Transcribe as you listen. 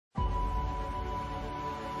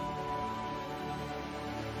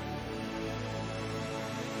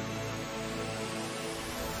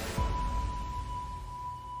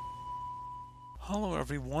Hello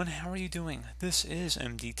everyone, how are you doing? This is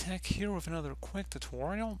MD Tech here with another quick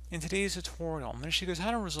tutorial. In today's tutorial, I'm going to show you guys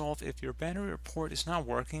how to resolve if your battery report is not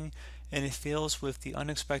working and it fails with the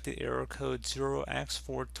unexpected error code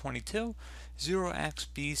 0x422,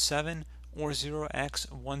 0xb7, or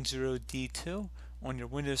 0x10d2 on your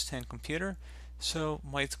Windows 10 computer. So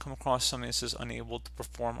might come across something that says unable to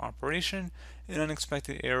perform operation. An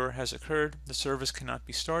unexpected error has occurred. The service cannot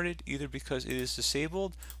be started either because it is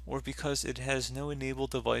disabled or because it has no enabled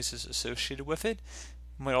devices associated with it.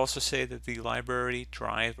 It might also say that the library,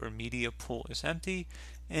 drive, or media pool is empty,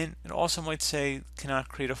 and it also might say cannot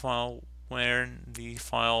create a file when the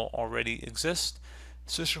file already exists.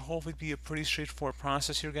 So this should hopefully be a pretty straightforward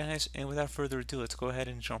process here, guys, and without further ado, let's go ahead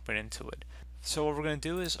and jump right into it. So what we're going to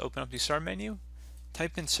do is open up the start menu,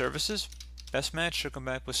 type in services. Best match should come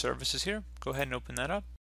back with services here. Go ahead and open that up.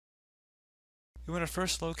 You want to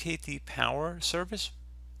first locate the power service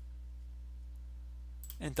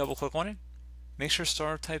and double click on it. Make sure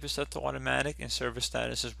startup type is set to automatic and service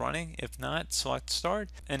status is running. If not, select start,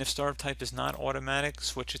 and if startup type is not automatic,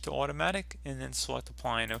 switch it to automatic and then select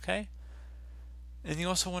apply and OK. And you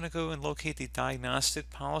also want to go and locate the diagnostic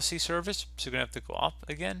policy service, so you're going to have to go up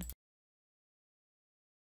again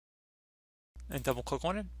and double click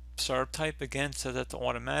on it. Startup type again set that to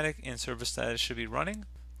automatic and service status should be running.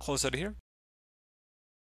 Close out of here.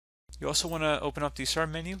 You also want to open up the start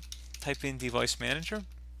menu, type in device manager.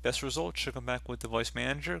 Best result should come back with device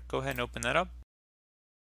manager. Go ahead and open that up.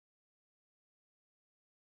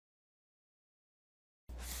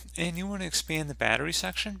 And you want to expand the battery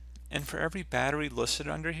section, and for every battery listed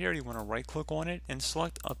under here you want to right click on it and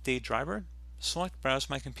select update driver. Select browse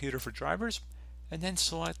my computer for drivers, and then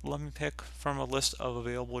select let me pick from a list of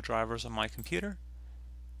available drivers on my computer.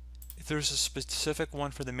 If there's a specific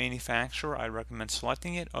one for the manufacturer, I recommend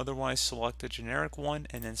selecting it. Otherwise, select a generic one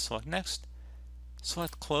and then select next.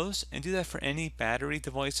 Select close, and do that for any battery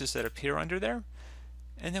devices that appear under there.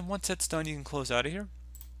 And then once that's done, you can close out of here.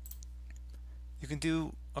 You can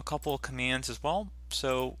do a couple of commands as well.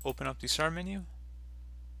 So open up the start menu,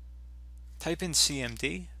 type in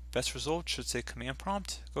CMD. Best result should say command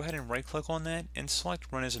prompt. Go ahead and right click on that and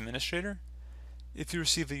select run as administrator. If you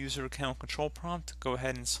receive a user account control prompt, go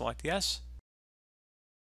ahead and select yes.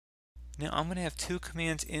 Now I'm going to have two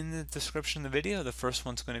commands in the description of the video. The first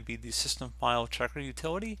one's going to be the system file checker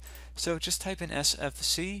utility. So just type in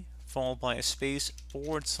SFC followed by a space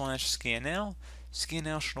 /scannow.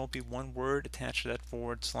 Scannow should all be one word attached to that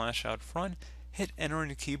 / out front. Hit enter on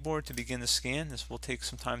your keyboard to begin the scan. This will take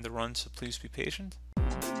some time to run, so please be patient.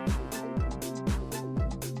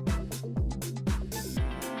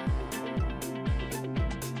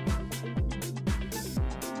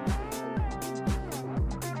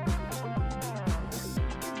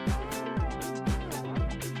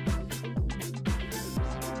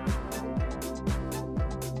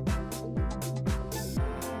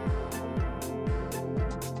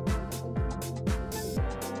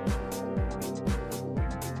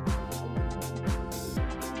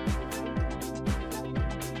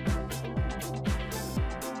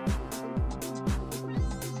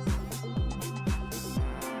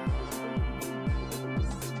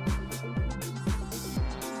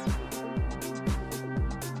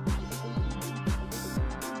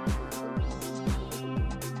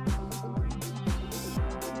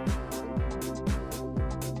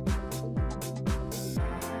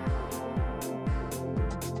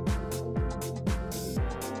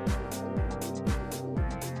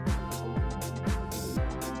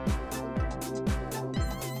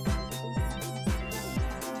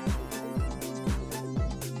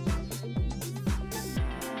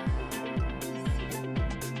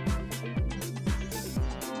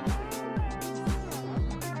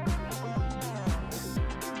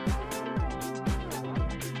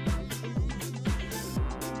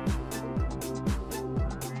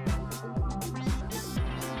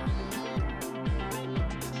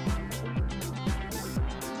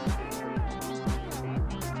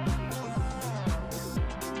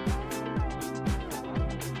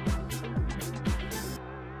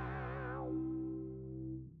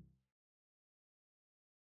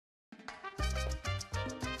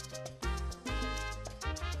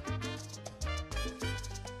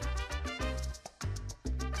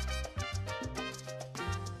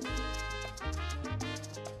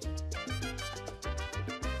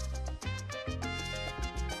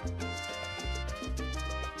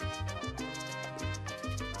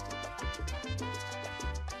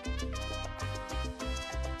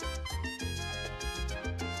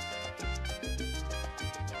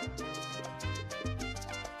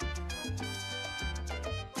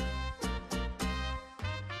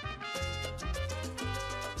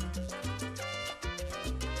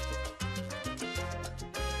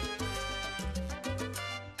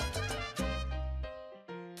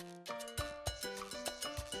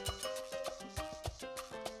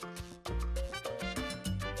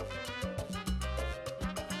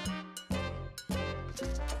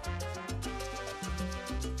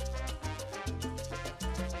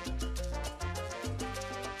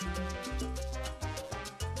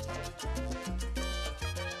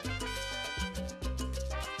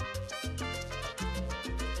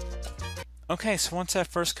 Okay, so once that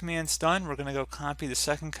first command's done, we're going to go copy the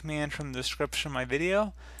second command from the description of my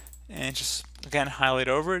video and just again highlight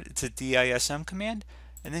over it. It's a dism command,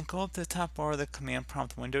 and then go up to the top bar of the command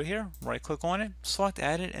prompt window here, right click on it, select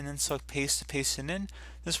edit, and then select paste to paste it in.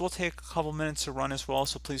 This will take a couple minutes to run as well,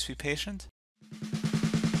 so please be patient.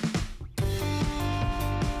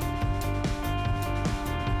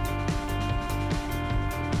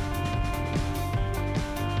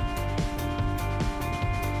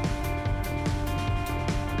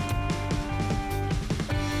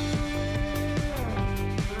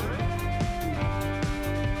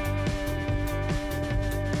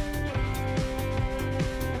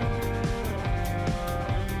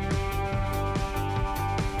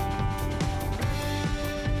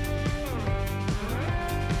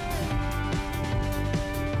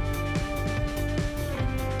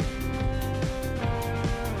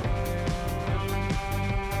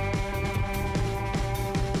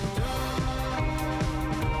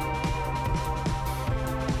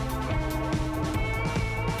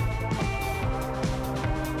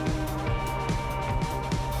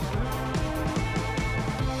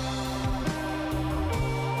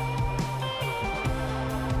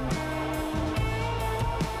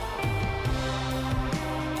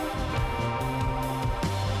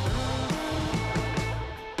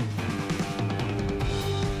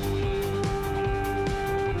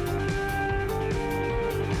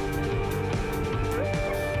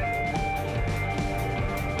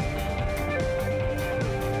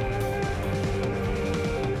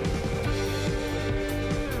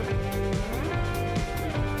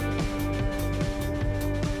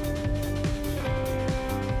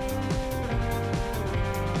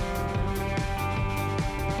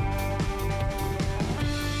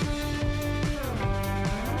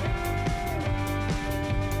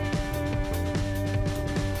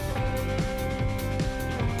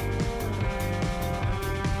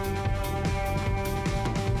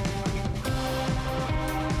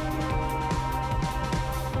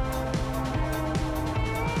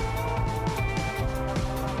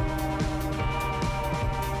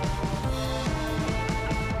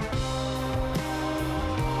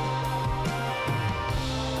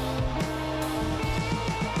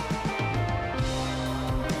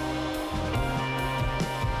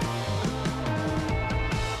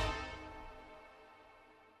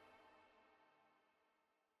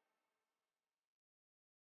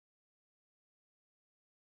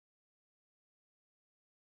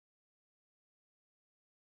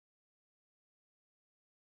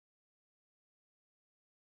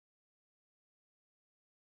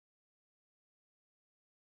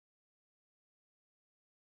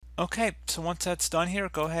 Okay, so once that's done here,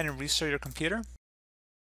 go ahead and restart your computer.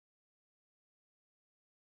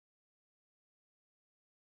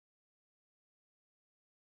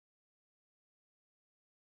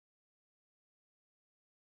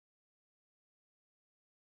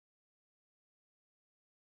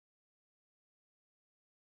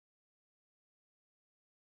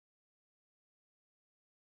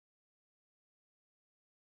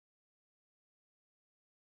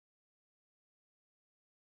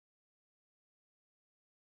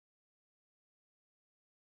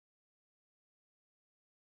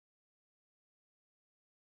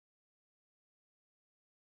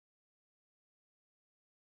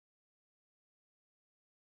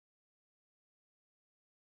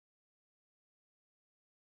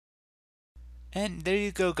 And there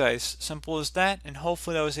you go, guys. Simple as that, and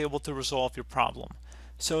hopefully I was able to resolve your problem.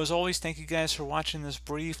 So as always, thank you guys for watching this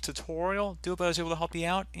brief tutorial. Do hope I was able to help you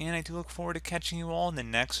out, and I do look forward to catching you all in the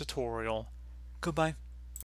next tutorial. Goodbye.